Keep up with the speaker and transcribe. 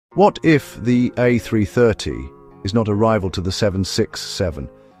What if the A330 is not a rival to the 767,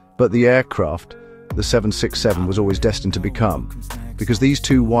 but the aircraft the 767 was always destined to become? Because these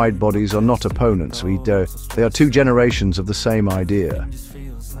two wide bodies are not opponents, they are two generations of the same idea.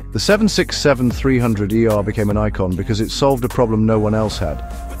 The 767-300ER became an icon because it solved a problem no one else had.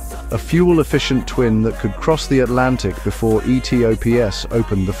 A fuel-efficient twin that could cross the Atlantic before ETOPS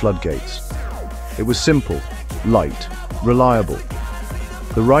opened the floodgates. It was simple, light, reliable.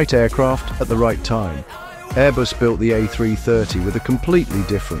 The right aircraft at the right time. Airbus built the A330 with a completely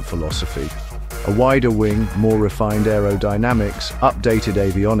different philosophy. A wider wing, more refined aerodynamics, updated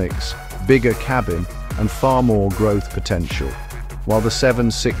avionics, bigger cabin, and far more growth potential. While the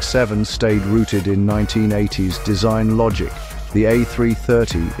 767 stayed rooted in 1980s design logic, the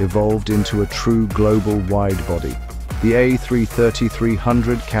A330 evolved into a true global wide-body. The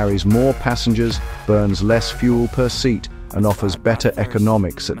A330-300 carries more passengers, burns less fuel per seat, and offers better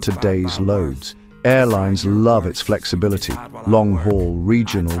economics at today's loads. Airlines love its flexibility. Long-haul,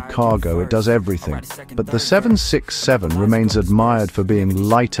 regional, cargo, it does everything. But the 767 remains admired for being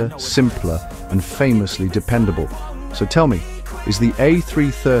lighter, simpler, and famously dependable. So tell me, is the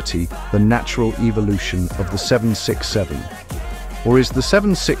A330 the natural evolution of the 767? Or is the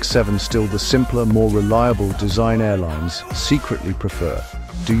 767 still the simpler, more reliable design airlines secretly prefer?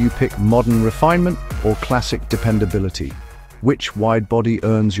 Do you pick modern refinement or classic dependability? Which wide body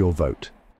earns your vote?